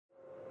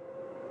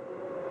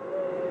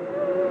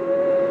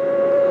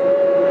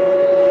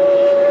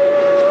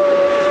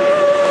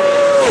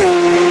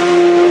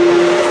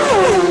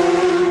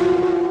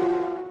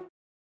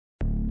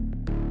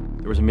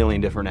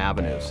exploring different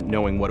avenues,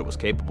 knowing what it was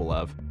capable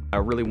of. I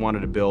really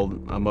wanted to build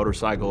a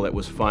motorcycle that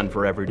was fun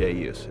for everyday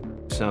use,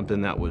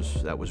 something that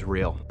was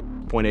real.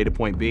 Point A to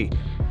point B.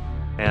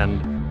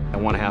 And I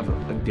want to have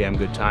a damn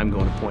good time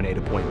going to point A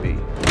to point B.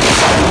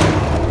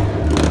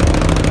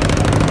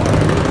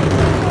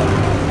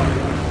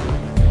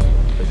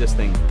 This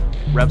thing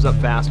revs up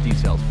fast,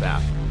 details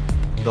fast.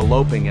 The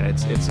loping in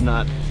it's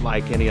not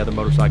like any other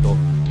motorcycle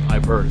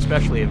I've heard,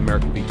 especially an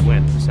American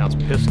V-twin. It sounds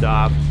pissed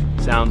off,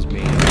 sounds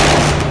mean.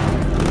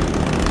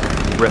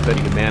 You rip it,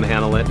 you can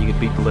manhandle it, you can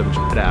beat the living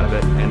shit out of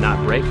it and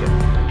not break it.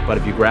 But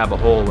if you grab a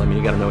hole, I mean,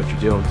 you gotta know what you're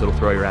doing, because it'll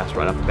throw your ass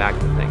right off the back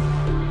of the thing.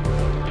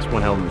 It's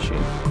one hell of a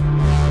machine.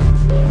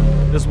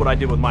 This is what I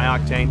did with my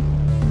Octane.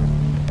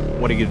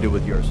 What are you gonna do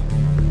with yours?